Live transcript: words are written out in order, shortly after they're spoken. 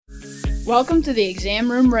Welcome to the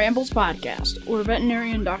Exam Room Rambles podcast, where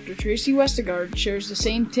veterinarian Dr. Tracy Westergaard shares the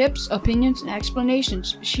same tips, opinions, and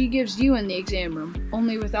explanations she gives you in the exam room,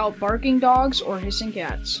 only without barking dogs or hissing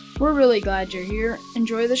cats. We're really glad you're here.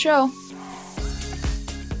 Enjoy the show.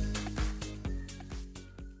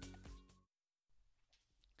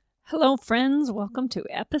 Hello, friends. Welcome to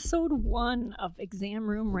episode 1 of Exam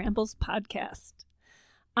Room Rambles podcast.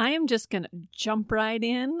 I am just going to jump right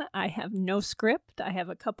in. I have no script. I have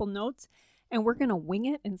a couple notes, and we're going to wing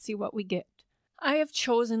it and see what we get. I have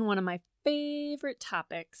chosen one of my favorite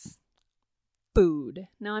topics, food.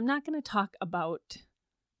 Now, I'm not going to talk about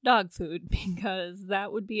dog food because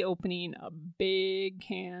that would be opening a big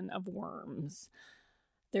can of worms.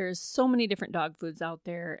 There's so many different dog foods out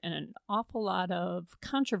there and an awful lot of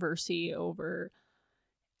controversy over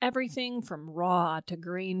everything from raw to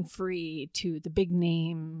grain-free to the big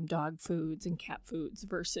name dog foods and cat foods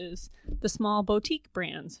versus the small boutique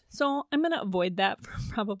brands. So I'm going to avoid that for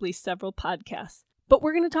probably several podcasts. But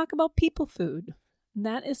we're going to talk about people food.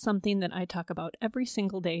 That is something that I talk about every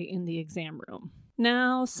single day in the exam room.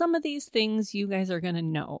 Now, some of these things you guys are going to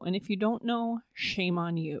know. And if you don't know, shame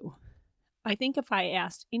on you. I think if I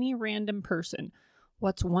asked any random person,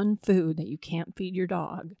 what's one food that you can't feed your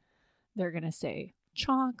dog? They're going to say,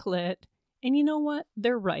 chocolate. And you know what?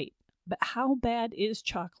 They're right. But how bad is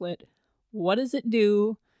chocolate? What does it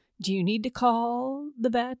do? Do you need to call the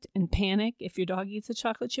vet and panic if your dog eats a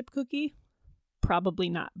chocolate chip cookie? Probably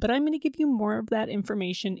not. But I'm going to give you more of that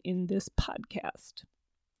information in this podcast.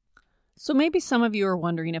 So maybe some of you are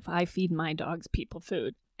wondering if I feed my dogs people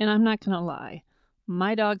food. And I'm not going to lie.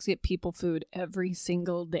 My dogs get people food every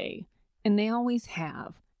single day. And they always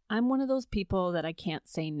have. I'm one of those people that I can't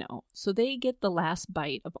say no. So they get the last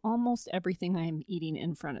bite of almost everything I'm eating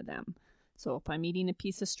in front of them. So if I'm eating a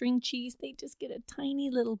piece of string cheese, they just get a tiny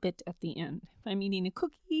little bit at the end. If I'm eating a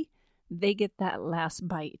cookie, they get that last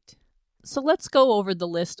bite. So let's go over the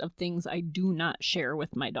list of things I do not share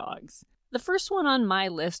with my dogs. The first one on my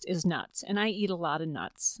list is nuts, and I eat a lot of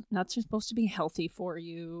nuts. Nuts are supposed to be healthy for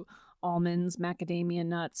you. Almonds, macadamia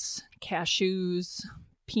nuts, cashews,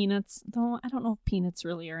 peanuts, though I don't know if peanuts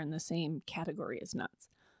really are in the same category as nuts.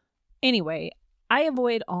 Anyway, I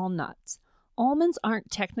avoid all nuts. Almonds aren't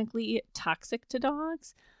technically toxic to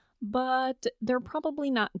dogs, but they're probably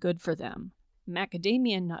not good for them.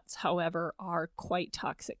 Macadamia nuts, however, are quite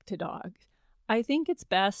toxic to dogs. I think it's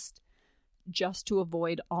best just to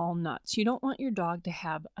avoid all nuts. You don't want your dog to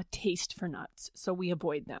have a taste for nuts, so we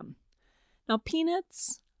avoid them. Now,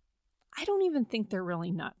 peanuts, I don't even think they're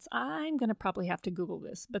really nuts. I'm going to probably have to Google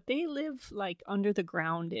this, but they live like under the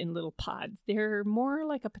ground in little pods. They're more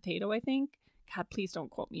like a potato, I think. God, please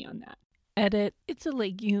don't quote me on that. Edit, it's a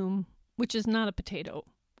legume, which is not a potato.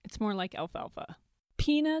 It's more like alfalfa.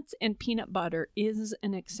 Peanuts and peanut butter is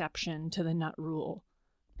an exception to the nut rule.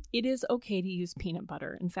 It is okay to use peanut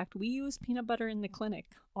butter. In fact, we use peanut butter in the clinic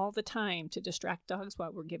all the time to distract dogs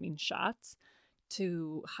while we're giving shots,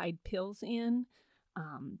 to hide pills in.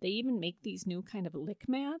 They even make these new kind of lick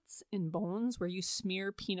mats and bones where you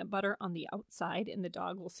smear peanut butter on the outside and the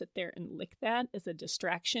dog will sit there and lick that as a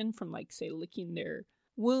distraction from, like, say, licking their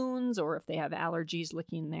wounds, or if they have allergies,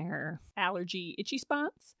 licking their allergy itchy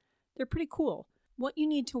spots. They're pretty cool. What you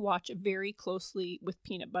need to watch very closely with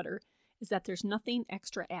peanut butter is that there's nothing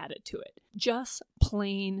extra added to it. Just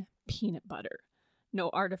plain peanut butter. No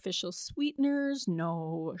artificial sweeteners,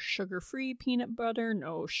 no sugar-free peanut butter,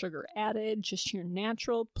 no sugar added, just your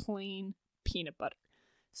natural plain peanut butter.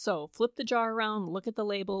 So flip the jar around, look at the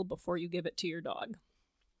label before you give it to your dog.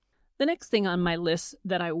 The next thing on my list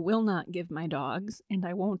that I will not give my dogs, and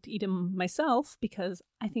I won't eat them myself because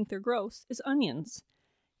I think they're gross, is onions.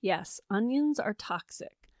 Yes, onions are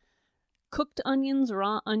toxic. Cooked onions,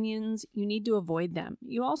 raw onions, you need to avoid them.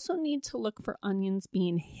 You also need to look for onions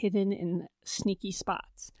being hidden in sneaky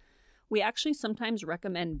spots. We actually sometimes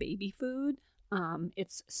recommend baby food.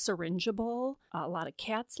 It's syringeable. A lot of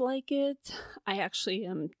cats like it. I actually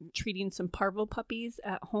am treating some parvo puppies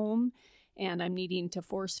at home, and I'm needing to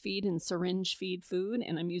force feed and syringe feed food,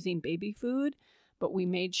 and I'm using baby food. But we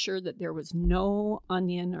made sure that there was no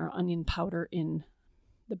onion or onion powder in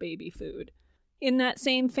the baby food. In that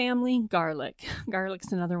same family, garlic.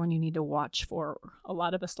 Garlic's another one you need to watch for. A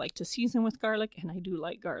lot of us like to season with garlic, and I do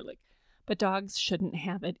like garlic. But dogs shouldn't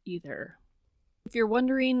have it either. If you're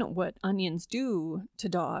wondering what onions do to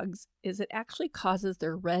dogs, is it actually causes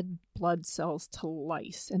their red blood cells to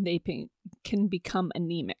lyse, and they can become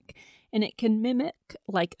anemic. And it can mimic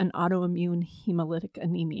like an autoimmune hemolytic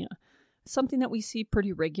anemia, something that we see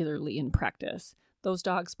pretty regularly in practice. Those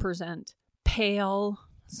dogs present pale,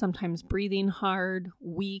 sometimes breathing hard,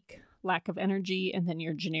 weak, lack of energy, and then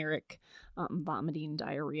your generic vomiting,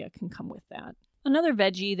 diarrhea can come with that. Another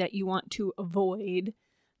veggie that you want to avoid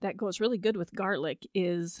that goes really good with garlic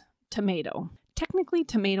is tomato. Technically,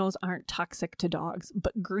 tomatoes aren't toxic to dogs,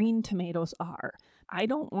 but green tomatoes are. I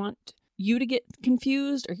don't want you to get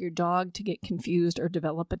confused or your dog to get confused or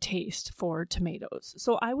develop a taste for tomatoes.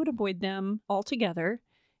 So I would avoid them altogether.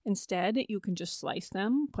 Instead, you can just slice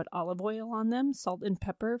them, put olive oil on them, salt and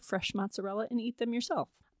pepper, fresh mozzarella, and eat them yourself.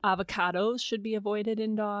 Avocados should be avoided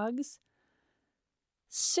in dogs.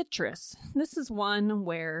 Citrus. This is one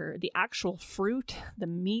where the actual fruit, the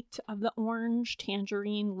meat of the orange,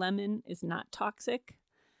 tangerine, lemon is not toxic,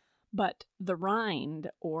 but the rind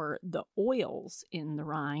or the oils in the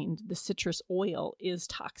rind, the citrus oil, is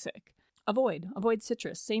toxic. Avoid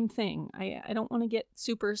citrus. Same thing. I don't want to get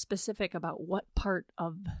super specific about what part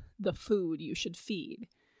of the food you should feed.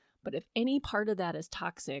 But if any part of that is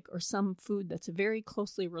toxic or some food that's very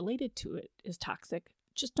closely related to it is toxic,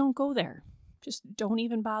 just don't go there. Just don't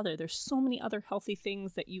even bother. There's so many other healthy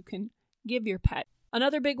things that you can give your pet.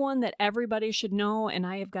 Another big one that everybody should know, and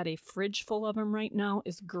I have got a fridge full of them right now,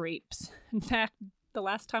 is grapes. In fact, the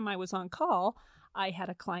last time I was on call, I had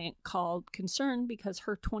a client called concerned because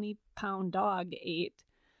her 20-pound dog ate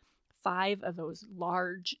 5 of those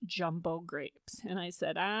large jumbo grapes. And I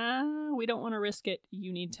said, we don't want to risk it.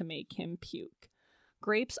 You need to make him puke.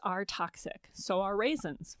 Grapes are toxic. So are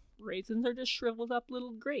raisins. Raisins are just shriveled up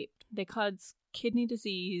little grape. They cause kidney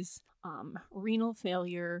disease, renal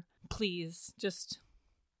failure. Please just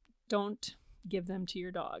don't give them to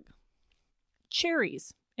your dog.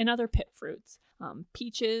 Cherries and other pit fruits,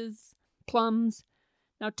 peaches, plums.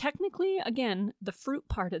 Now, technically, again, the fruit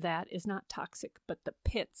part of that is not toxic, but the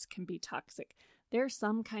pits can be toxic. There's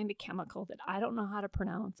some kind of chemical that I don't know how to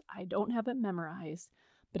pronounce. I don't have it memorized,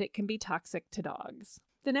 but it can be toxic to dogs.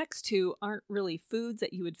 The next two aren't really foods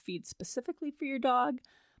that you would feed specifically for your dog,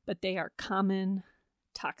 but they are common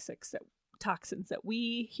toxins that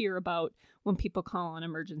we hear about when people call an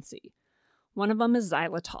emergency. One of them is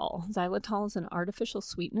xylitol. Xylitol is an artificial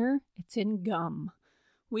sweetener. It's in gum.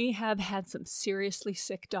 We have had some seriously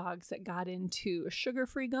sick dogs that got into a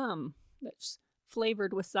sugar-free gum that's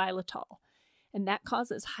flavored with xylitol. And that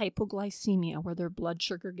causes hypoglycemia, where their blood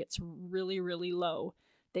sugar gets really, really low.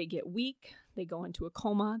 They get weak, they go into a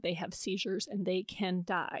coma, they have seizures, and they can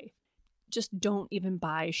die. Just don't even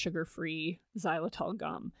buy sugar-free xylitol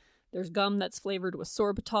gum. There's gum that's flavored with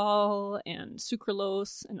sorbitol and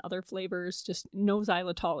sucralose and other flavors. Just no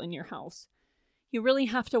xylitol in your house. You really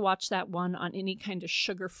have to watch that one on any kind of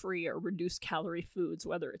sugar-free or reduced-calorie foods,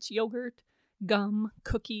 whether it's yogurt, gum,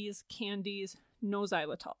 cookies, candies, no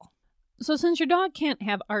xylitol. So since your dog can't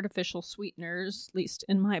have artificial sweeteners, at least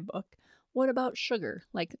in my book, what about sugar,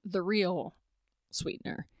 like the real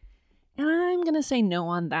sweetener? And I'm going to say no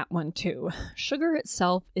on that one too. Sugar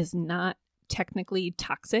itself is not technically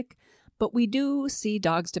toxic, but we do see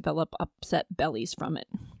dogs develop upset bellies from it.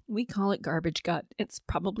 We call it garbage gut. It's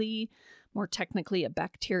probably more technically a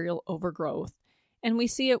bacterial overgrowth. And we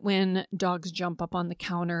see it when dogs jump up on the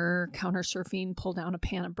counter surfing, pull down a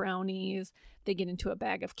pan of brownies, they get into a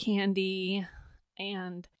bag of candy,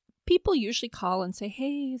 and people usually call and say,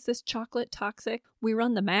 hey, is this chocolate toxic? We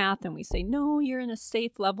run the math and we say, no, you're in a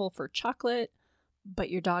safe level for chocolate,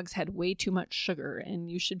 but your dog's had way too much sugar and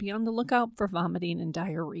you should be on the lookout for vomiting and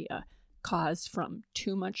diarrhea caused from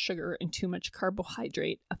too much sugar and too much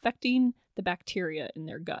carbohydrate affecting the bacteria in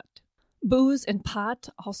their gut. Booze and pot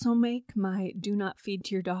also make my do not feed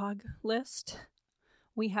to your dog list.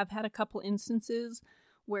 We have had a couple instances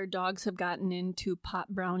where dogs have gotten into pot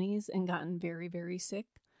brownies and gotten very, very sick.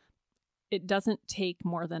 It doesn't take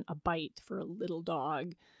more than a bite for a little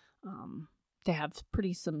dog to have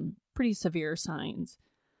some pretty severe signs.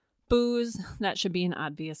 Booze, that should be an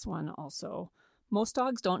obvious one also. Most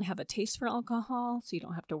dogs don't have a taste for alcohol, so you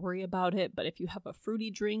don't have to worry about it. But if you have a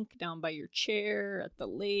fruity drink down by your chair at the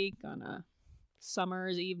lake on a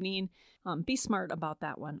summer's evening, be smart about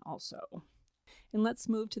that one also. And let's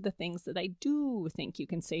move to the things that I do think you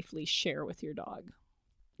can safely share with your dog.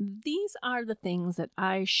 These are the things that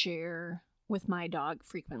I share with my dog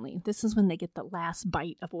frequently. This is when they get the last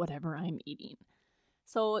bite of whatever I'm eating.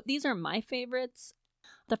 So these are my favorites.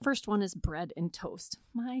 The first one is bread and toast.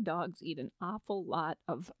 My dogs eat an awful lot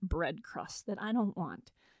of bread crust that I don't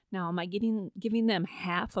want. Now, am I giving them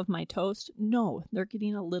half of my toast? No, they're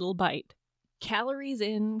getting a little bite. Calories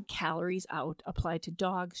in, calories out apply to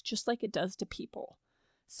dogs just like it does to people.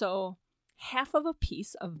 So half of a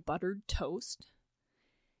piece of buttered toast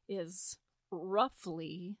is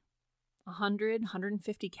roughly 100,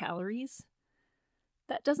 150 calories.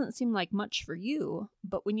 That doesn't seem like much for you,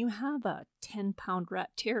 but when you have a 10-pound rat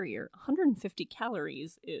terrier, 150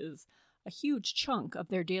 calories is a huge chunk of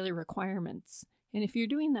their daily requirements. And if you're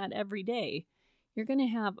doing that every day, you're going to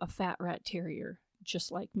have a fat rat terrier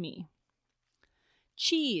just like me.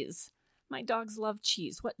 Cheese. My dogs love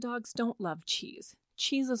cheese. What dogs don't love cheese?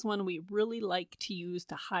 Cheese is one we really like to use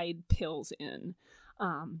to hide pills in.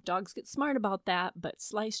 Dogs get smart about that, but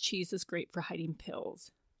sliced cheese is great for hiding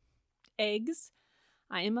pills. Eggs.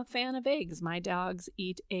 I am a fan of eggs. My dogs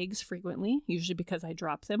eat eggs frequently, usually because I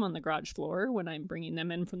drop them on the garage floor when I'm bringing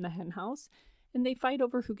them in from the hen house, and they fight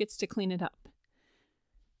over who gets to clean it up.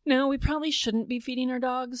 Now, we probably shouldn't be feeding our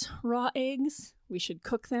dogs raw eggs. We should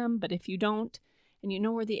cook them, but if you don't, and you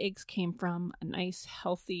know where the eggs came from, a nice,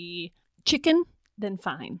 healthy chicken, then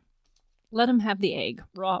fine. Let them have the egg,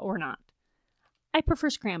 raw or not. I prefer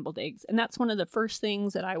scrambled eggs, and that's one of the first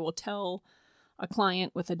things that I will tell a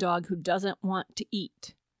client with a dog who doesn't want to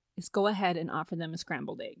eat, is go ahead and offer them a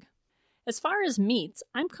scrambled egg. As far as meats,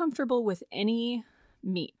 I'm comfortable with any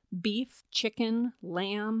meat. Beef, chicken,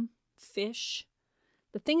 lamb, fish.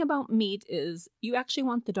 The thing about meat is you actually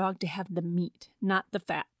want the dog to have the meat, not the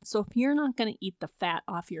fat. So if you're not going to eat the fat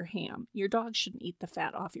off your ham, your dog shouldn't eat the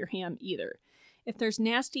fat off your ham either. If there's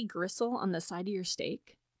nasty gristle on the side of your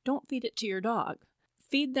steak, don't feed it to your dog.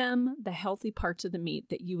 Feed them the healthy parts of the meat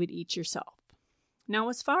that you would eat yourself. Now,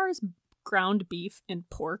 as far as ground beef and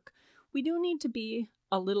pork, we do need to be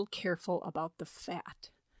a little careful about the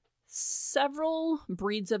fat. Several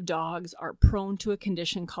breeds of dogs are prone to a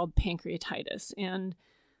condition called pancreatitis, and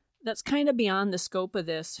that's kind of beyond the scope of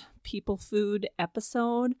this people food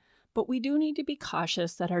episode, but we do need to be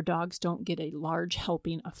cautious that our dogs don't get a large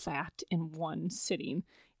helping of fat in one sitting,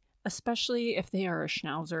 especially if they are a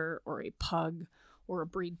Schnauzer or a pug or a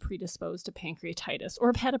breed predisposed to pancreatitis or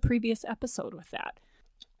have had a previous episode with that.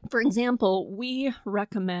 For example, we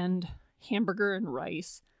recommend hamburger and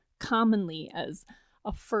rice commonly as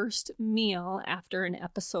a first meal after an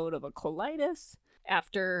episode of a colitis,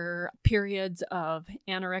 after periods of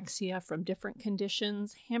anorexia from different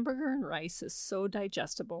conditions. Hamburger and rice is so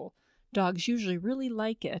digestible. Dogs usually really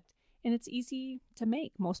like it, and it's easy to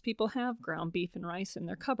make. Most people have ground beef and rice in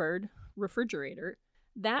their cupboard refrigerator.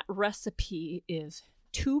 That recipe is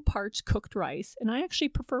 2 parts cooked rice, and I actually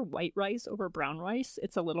prefer white rice over brown rice.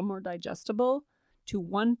 It's a little more digestible, to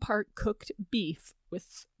 1 part cooked beef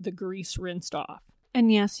with the grease rinsed off.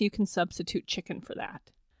 And yes, you can substitute chicken for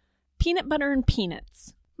that. Peanut butter and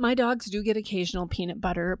peanuts. My dogs do get occasional peanut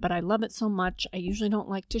butter, but I love it so much I usually don't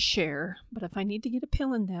like to share. But if I need to get a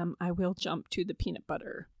pill in them, I will jump to the peanut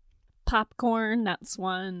butter. Popcorn, that's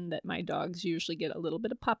one that my dogs usually get a little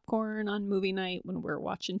bit of popcorn on movie night when we're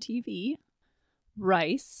watching TV.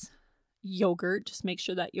 Rice, yogurt, just make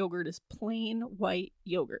sure that yogurt is plain white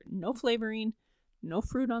yogurt. No flavoring, no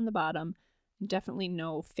fruit on the bottom, and definitely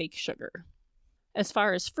no fake sugar. As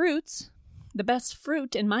far as fruits, the best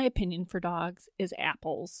fruit, in my opinion, for dogs is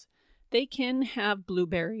apples. They can have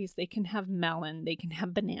blueberries, they can have melon, they can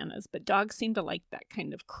have bananas, but dogs seem to like that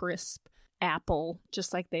kind of crisp apple,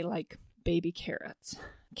 just like they like baby carrots.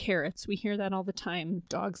 Carrots, we hear that all the time.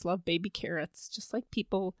 Dogs love baby carrots, just like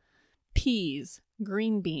people. Peas,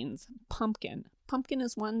 green beans, pumpkin. Pumpkin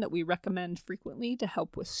is one that we recommend frequently to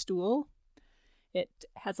help with stool. It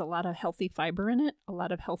has a lot of healthy fiber in it, a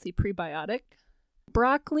lot of healthy prebiotic.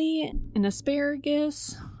 Broccoli and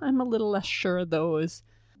asparagus, I'm a little less sure of those.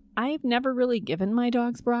 I've never really given my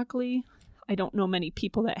dogs broccoli. I don't know many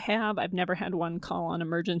people that have. I've never had one call on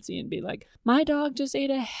emergency and be like, my dog just ate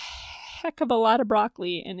a heck of a lot of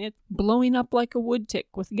broccoli and it's blowing up like a wood tick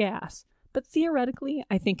with gas. But theoretically,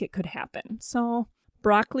 I think it could happen. So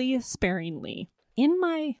broccoli sparingly. In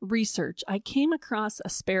my research, I came across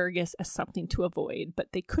asparagus as something to avoid,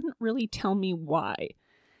 but they couldn't really tell me why.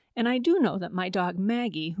 And I do know that my dog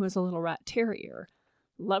Maggie, who is a little rat terrier,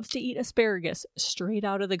 loves to eat asparagus straight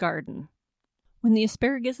out of the garden. When the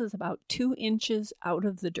asparagus is about 2 inches out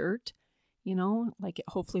of the dirt, like it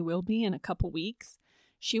hopefully will be in a couple weeks,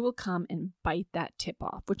 she will come and bite that tip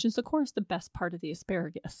off, which is, of course, the best part of the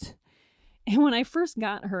asparagus. And when I first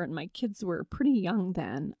got her, and my kids were pretty young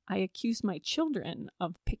then, I accused my children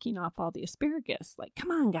of picking off all the asparagus. Like, come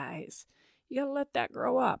on, guys. You got to let that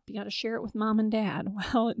grow up. You got to share it with mom and dad.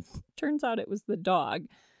 Well, it turns out it was the dog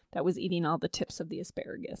that was eating all the tips of the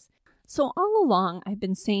asparagus. So all along, I've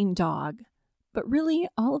been saying dog, but really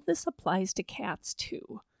all of this applies to cats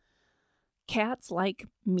too. Cats like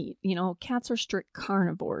meat. Cats are strict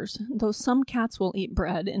carnivores. Though some cats will eat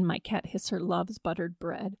bread, and my cat Hisser loves buttered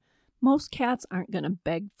bread, most cats aren't going to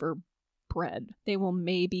beg for bread. They will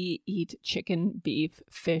maybe eat chicken, beef,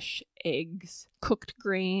 fish, eggs, cooked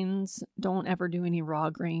grains. Don't ever do any raw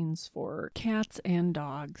grains for cats and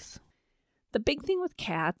dogs. The big thing with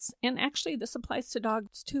cats, and actually this applies to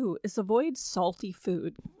dogs too, is avoid salty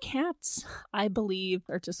food. Cats, I believe,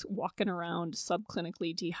 are just walking around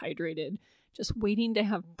subclinically dehydrated, just waiting to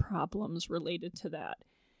have problems related to that.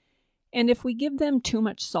 And if we give them too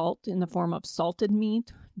much salt in the form of salted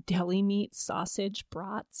meat, deli meat, sausage,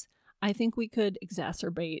 brats, I think we could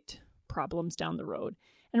exacerbate problems down the road.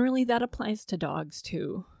 And really that applies to dogs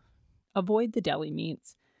too. Avoid the deli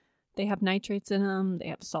meats. They have nitrates in them, they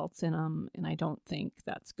have salts in them, and I don't think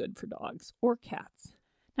that's good for dogs or cats.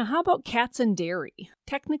 Now, how about cats and dairy?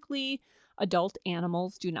 Technically, adult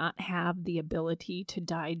animals do not have the ability to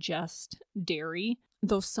digest dairy,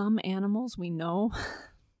 though some animals we know,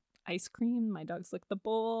 ice cream, my dogs lick the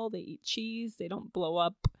bowl, they eat cheese, they don't blow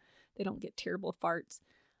up, they don't get terrible farts.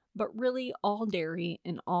 But really, all dairy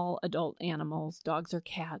in all adult animals, dogs or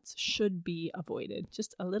cats, should be avoided.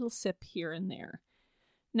 Just a little sip here and there.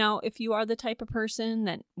 Now, if you are the type of person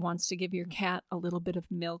that wants to give your cat a little bit of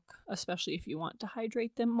milk, especially if you want to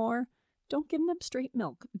hydrate them more, don't give them straight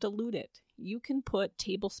milk. Dilute it. You can put a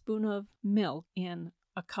tablespoon of milk in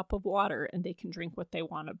a cup of water and they can drink what they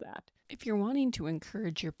want of that. If you're wanting to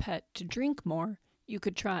encourage your pet to drink more, you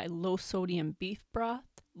could try low sodium beef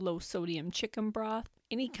broth, low sodium chicken broth,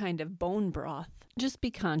 any kind of bone broth. Just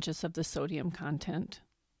be conscious of the sodium content.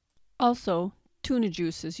 Also, tuna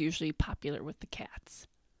juice is usually popular with the cats.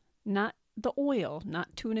 Not the oil,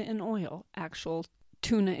 not tuna in oil, actual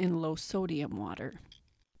tuna in low sodium water.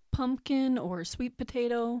 Pumpkin or sweet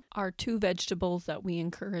potato are two vegetables that we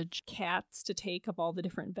encourage cats to take of all the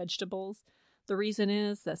different vegetables. The reason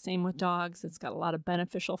is that same with dogs, it's got a lot of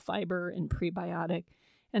beneficial fiber and prebiotic.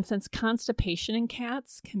 And since constipation in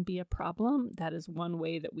cats can be a problem, that is one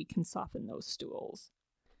way that we can soften those stools.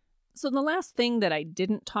 So the last thing that I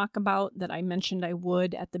didn't talk about that I mentioned I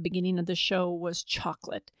would at the beginning of the show was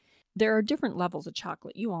chocolate. There are different levels of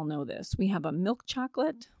chocolate. You all know this. We have a milk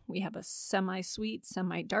chocolate, we have a semi-sweet,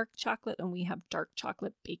 semi-dark chocolate, and we have dark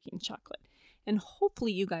chocolate, baking chocolate. And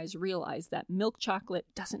hopefully you guys realize that milk chocolate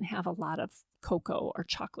doesn't have a lot of cocoa or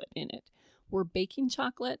chocolate in it, where baking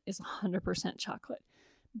chocolate is 100% chocolate.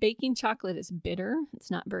 Baking chocolate is bitter. It's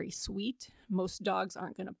not very sweet. Most dogs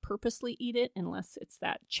aren't going to purposely eat it unless it's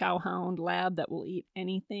that chow hound lab that will eat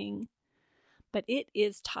anything. But it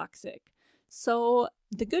is toxic. So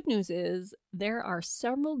the good news is there are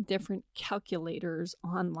several different calculators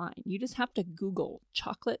online. You just have to Google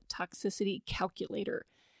chocolate toxicity calculator.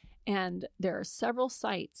 And there are several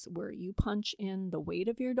sites where you punch in the weight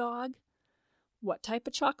of your dog, what type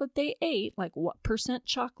of chocolate they ate, like what percent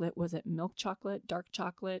chocolate, was it milk chocolate, dark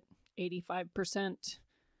chocolate, 85%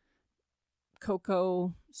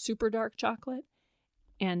 cocoa, super dark chocolate,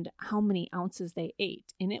 and how many ounces they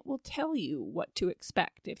ate. And it will tell you what to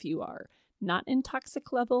expect if you are not in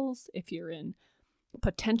toxic levels, if you're in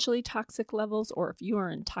potentially toxic levels, or if you are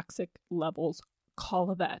in toxic levels, call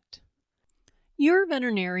a vet. Your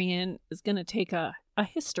veterinarian is going to take a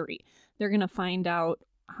history. They're going to find out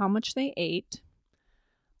how much they ate,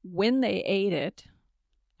 when they ate it,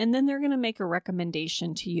 and then they're going to make a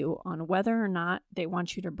recommendation to you on whether or not they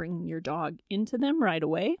want you to bring your dog into them right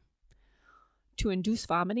away to induce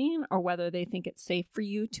vomiting, or whether they think it's safe for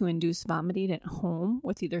you to induce vomiting at home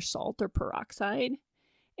with either salt or peroxide.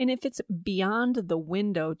 And if it's beyond the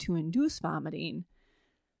window to induce vomiting,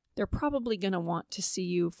 they're probably going to want to see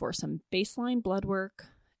you for some baseline blood work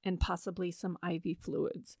and possibly some IV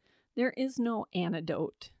fluids. There is no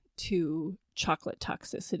antidote to chocolate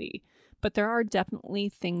toxicity, but there are definitely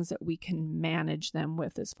things that we can manage them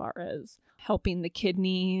with as far as helping the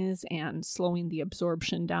kidneys and slowing the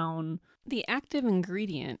absorption down. The active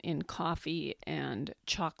ingredient in coffee and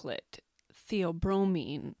chocolate,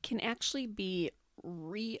 theobromine, can actually be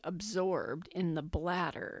reabsorbed in the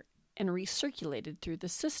bladder and recirculated through the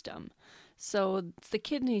system. So it's the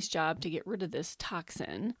kidney's job to get rid of this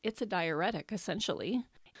toxin. It's a diuretic, essentially.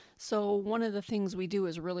 So one of the things we do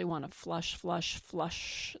is really want to flush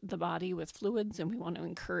the body with fluids, and we want to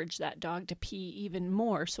encourage that dog to pee even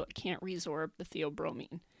more so it can't resorb the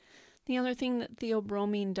theobromine. The other thing that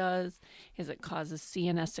theobromine does is it causes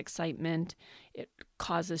CNS excitement. It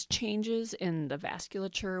causes changes in the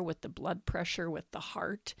vasculature with the blood pressure with the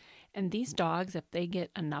heart. And these dogs, if they get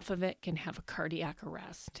enough of it, can have a cardiac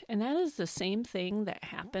arrest. And that is the same thing that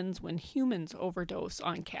happens when humans overdose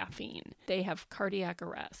on caffeine. They have cardiac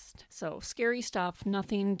arrest. So scary stuff,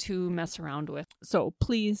 nothing to mess around with. So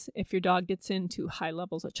please, if your dog gets into high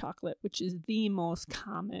levels of chocolate, which is the most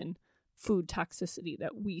common food toxicity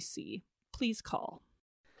that we see, please call.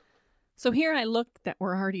 So here I look that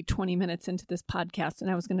we're already 20 minutes into this podcast,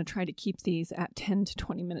 and I was going to try to keep these at 10 to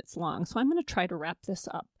 20 minutes long. So I'm going to try to wrap this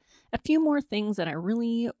up. A few more things that I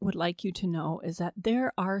really would like you to know is that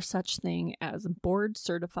there are such things as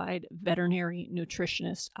board-certified veterinary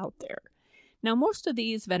nutritionists out there. Now, most of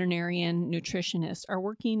these veterinarian nutritionists are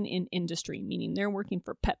working in industry, meaning they're working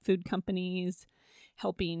for pet food companies,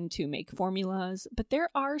 helping to make formulas, but there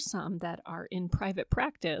are some that are in private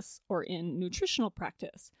practice or in nutritional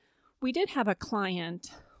practice. We did have a client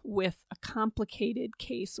with a complicated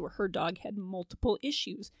case where her dog had multiple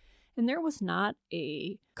issues, and there was not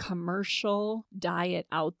a commercial diet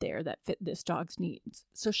out there that fit this dog's needs.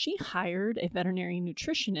 So she hired a veterinary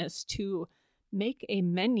nutritionist to make a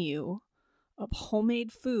menu of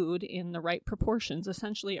homemade food in the right proportions,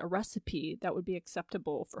 essentially a recipe that would be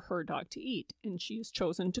acceptable for her dog to eat. And she has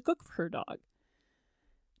chosen to cook for her dog.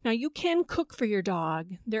 Now, you can cook for your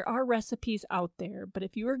dog. There are recipes out there, but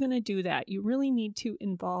if you are going to do that, you really need to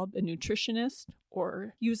involve a nutritionist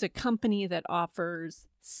or use a company that offers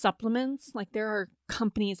supplements. Like there are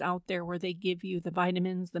companies out there where they give you the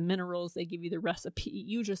vitamins, the minerals, they give you the recipe.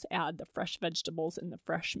 You just add the fresh vegetables and the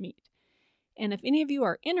fresh meat. And if any of you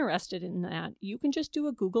are interested in that, you can just do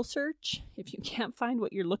a Google search. If you can't find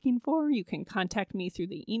what you're looking for, you can contact me through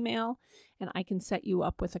the email, and I can set you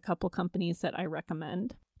up with a couple companies that I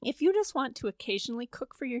recommend. If you just want to occasionally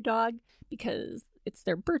cook for your dog because it's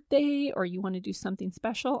their birthday or you want to do something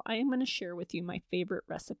special, I am going to share with you my favorite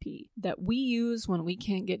recipe that we use when we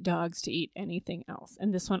can't get dogs to eat anything else.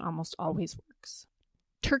 And this one almost always works.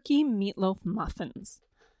 Turkey meatloaf muffins.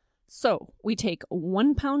 So we take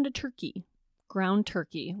 1 pound of turkey, ground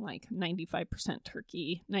turkey, like 95%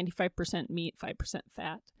 turkey, 95% meat, 5%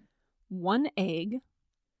 fat, 1 egg,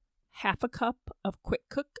 half a cup of quick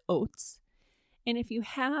cook oats. And if you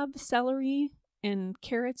have celery and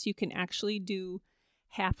carrots, you can actually do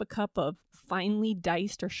half a cup of finely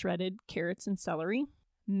diced or shredded carrots and celery.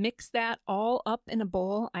 Mix that all up in a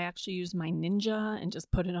bowl. I actually use my Ninja and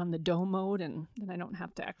just put it on the dough mode, and then I don't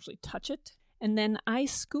have to actually touch it. And then I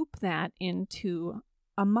scoop that into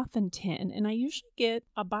a muffin tin, and I usually get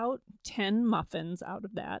about 10 muffins out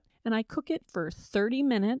of that. And I cook it for 30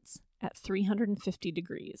 minutes at 350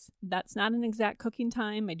 degrees. That's not an exact cooking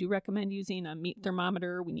time. I do recommend using a meat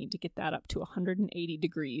thermometer. We need to get that up to 180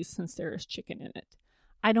 degrees since there is chicken in it.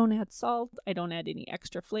 I don't add salt. I don't add any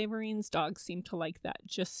extra flavorings. Dogs seem to like that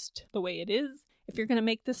just the way it is. If you're going to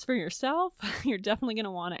make this for yourself, you're definitely going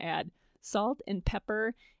to want to add salt and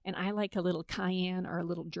pepper, and I like a little cayenne or a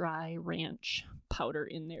little dry ranch powder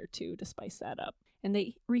in there too to spice that up. And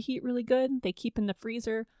they reheat really good. They keep in the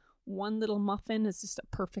freezer. 1 little muffin is just a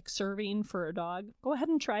perfect serving for a dog. Go ahead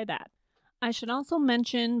and try that. I should also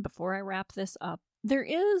mention, before I wrap this up, there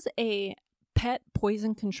is a pet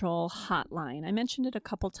poison control hotline. I mentioned it a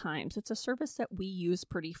couple times. It's a service that we use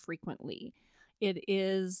pretty frequently. It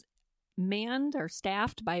is manned or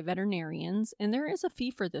staffed by veterinarians, and there is a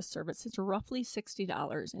fee for this service. It's roughly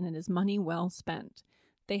 $60, and it is money well spent.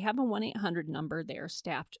 They have a 1-800 number. They are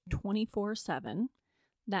staffed 24/7.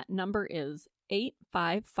 That number is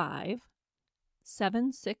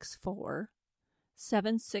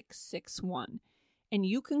 855-764-7661. And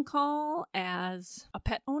you can call as a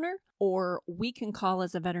pet owner, or we can call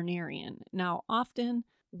as a veterinarian. Now, often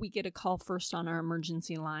we get a call first on our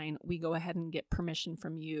emergency line. We go ahead and get permission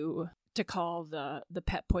from you to call the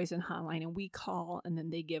pet poison hotline, and we call, and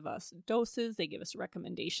then they give us doses. They give us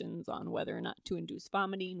recommendations on whether or not to induce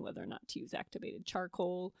vomiting, whether or not to use activated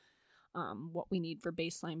charcoal, what we need for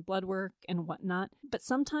baseline blood work and whatnot. But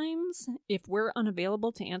sometimes if we're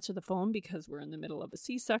unavailable to answer the phone because we're in the middle of a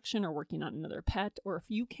C-section or working on another pet, or if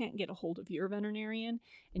you can't get a hold of your veterinarian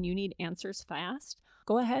and you need answers fast,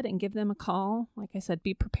 go ahead and give them a call. Like I said,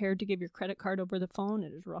 be prepared to give your credit card over the phone.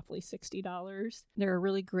 It is roughly $60. They're a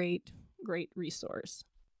really great resource.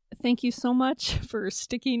 Thank you so much for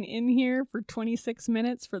sticking in here for 26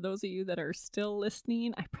 minutes. For those of you that are still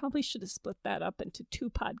listening, I probably should have split that up into 2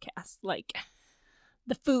 podcasts, like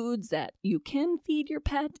the foods that you can feed your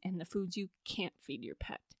pet and the foods you can't feed your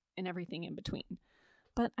pet and everything in between.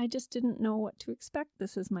 But I just didn't know what to expect.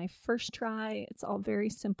 This is my first try. It's all very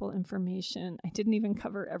simple information. I didn't even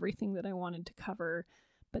cover everything that I wanted to cover,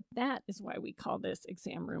 but that is why we call this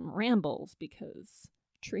Exam Room Rambles, because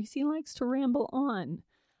Tracy likes to ramble on.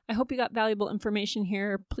 I hope you got valuable information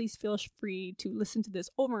here. Please feel free to listen to this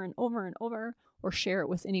over and over and over, or share it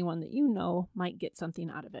with anyone that you know might get something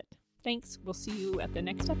out of it. Thanks. We'll see you at the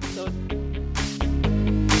next episode.